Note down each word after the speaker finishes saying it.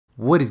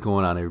What is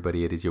going on,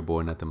 everybody? It is your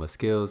boy Nothing But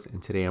Skills,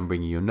 and today I'm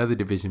bringing you another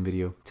division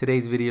video.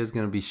 Today's video is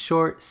going to be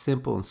short,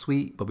 simple, and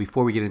sweet, but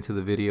before we get into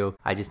the video,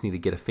 I just need to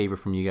get a favor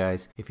from you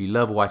guys. If you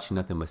love watching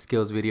Nothing But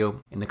Skills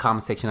video, in the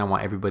comment section I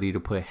want everybody to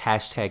put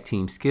hashtag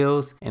team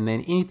skills and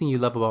then anything you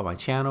love about my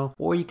channel,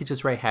 or you could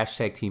just write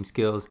hashtag team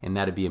skills and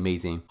that'd be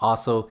amazing.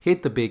 Also,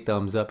 hit the big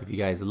thumbs up if you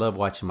guys love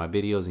watching my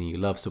videos and you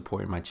love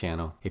supporting my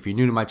channel. If you're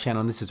new to my channel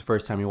and this is the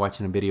first time you're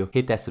watching a video,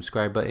 hit that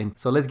subscribe button.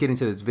 So let's get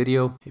into this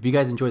video. If you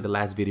guys enjoyed the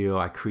last video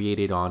I created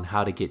on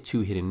how to get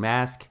 2 hidden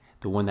masks,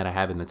 the one that I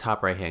have in the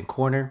top right hand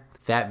corner,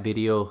 that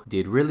video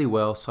did really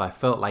well, so I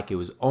felt like it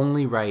was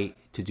only right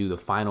to do the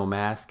final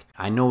mask.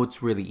 I know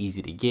it's really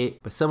easy to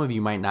get, but some of you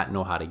might not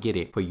know how to get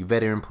it. For you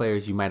veteran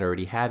players, you might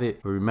already have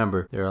it, but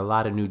remember, there are a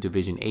lot of new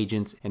division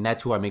agents, and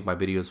that's who I make my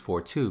videos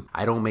for too.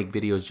 I don't make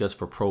videos just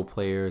for pro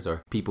players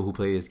or people who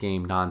play this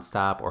game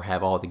non-stop or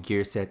have all the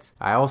gear sets.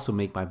 I also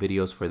make my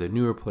videos for the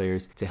newer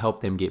players to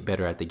help them get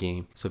better at the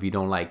game. So if you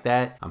don't like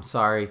that, I'm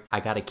sorry, I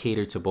gotta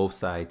cater to both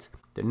sides.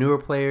 The newer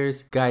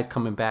players, guys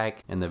coming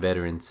back, and the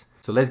veterans.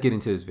 So let's get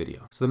into this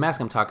video. So the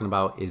mask I'm talking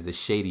about is the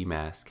Shady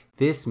Mask.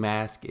 This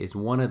mask is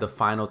one of the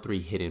final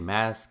 3 hidden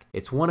masks.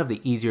 It's one of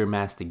the easier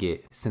masks to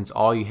get since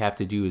all you have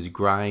to do is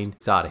grind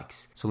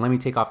exotics. So let me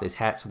take off this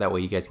hat so that way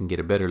you guys can get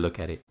a better look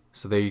at it.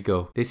 So there you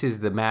go. This is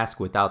the mask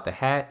without the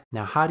hat.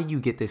 Now how do you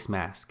get this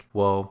mask?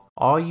 Well,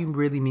 all you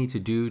really need to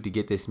do to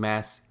get this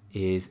mask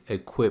is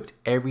equip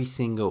every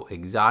single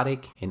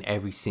exotic in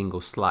every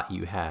single slot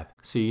you have.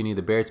 So you need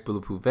the Barrett's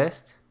Bulletproof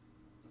Vest.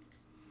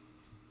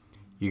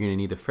 You're going to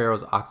need the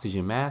Pharaoh's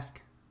Oxygen Mask.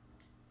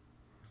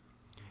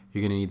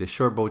 You're going to need the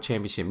Short Bow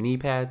Championship knee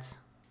pads.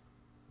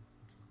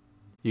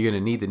 You're going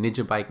to need the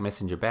Ninja Bike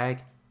Messenger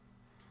Bag.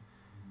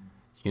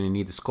 You're going to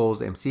need the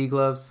Skulls MC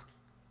Gloves.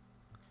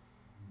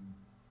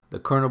 The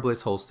Colonel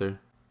Bliss holster.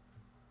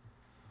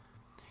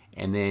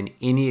 And then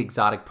any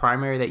exotic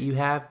primary that you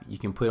have, you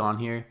can put on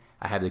here.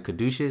 I have the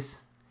Caduceus.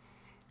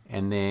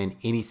 And then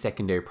any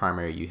secondary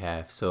primary you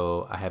have.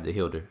 So I have the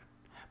Hilder.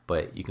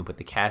 But you can put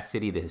the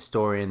Cassidy, the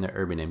Historian, the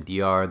Urban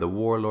MDR, the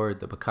Warlord,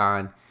 the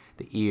Pecan,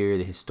 the Ear,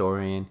 the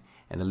Historian,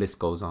 and the list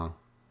goes on.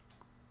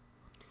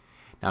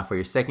 Now for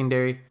your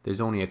secondary, there's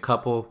only a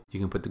couple.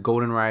 You can put the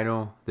Golden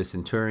Rhino, the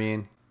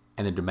Centurion,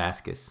 and the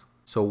Damascus.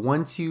 So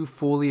once you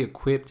fully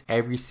equipped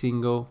every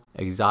single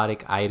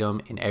exotic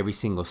item in every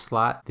single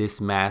slot, this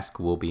mask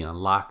will be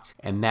unlocked,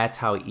 and that's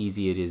how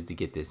easy it is to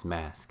get this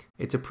mask.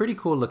 It's a pretty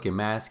cool looking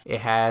mask.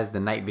 It has the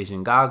night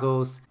vision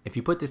goggles. If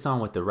you put this on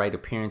with the right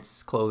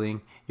appearance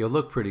clothing, you'll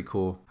look pretty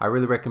cool. I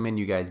really recommend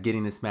you guys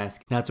getting this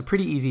mask. Now it's a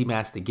pretty easy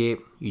mask to get.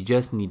 You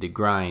just need to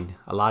grind.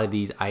 A lot of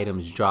these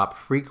items drop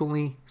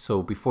frequently,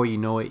 so before you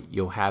know it,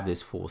 you'll have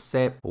this full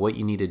set. But what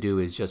you need to do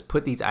is just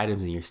put these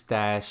items in your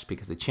stash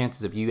because the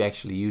chances of you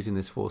actually using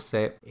this full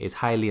set is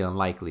highly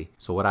unlikely.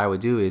 So what I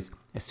would do is,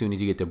 as soon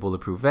as you get the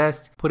bulletproof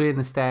vest, put it in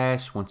the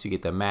stash. Once you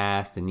get the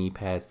mask, the knee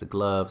pads, the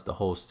gloves, the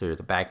holster,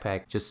 the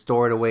backpack, just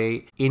store it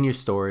away in your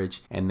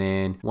storage. And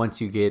then once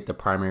you get the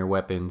primary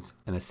weapons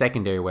and the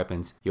secondary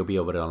weapons, you'll be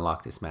able to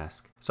unlock this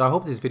mask. So I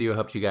hope this video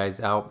helped you guys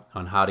out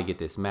on how to get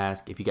this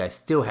mask. If you guys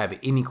still have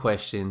any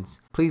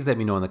questions, please let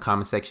me know in the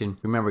comment section.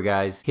 Remember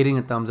guys, hitting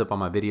a thumbs up on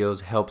my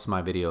videos helps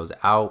my videos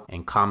out,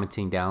 and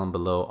commenting down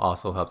below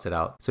also helps it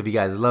out. So if you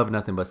guys love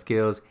Nothing But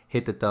Skills,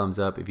 hit the thumbs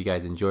up. If you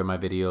guys enjoy my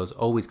videos,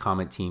 always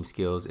comment team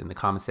skills in the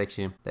comment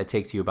section. That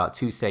takes you about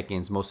 2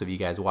 seconds. Most of you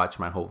guys watch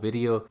my whole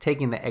video.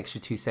 Taking the extra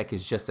 2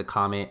 seconds just to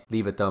comment,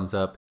 leave a thumbs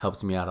up,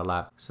 helps me out a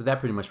lot. So that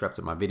pretty much wraps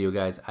up my video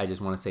guys. I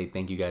just want to say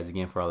thank you guys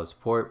again for all the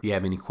support. If you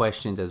have any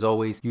questions, as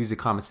always, use the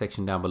comment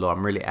section down below.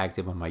 I'm really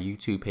active on my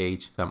YouTube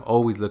page. So I'm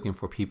always looking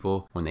for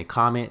people when they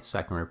comment so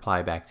I can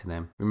reply back to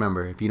them.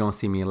 Remember, if you don't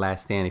see me in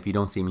Last Stand, if you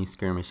don't see me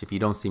skirmish, if you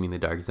don't see me in the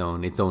dark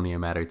zone, it's only a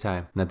matter of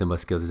time. Nothing But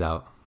Skills is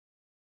out.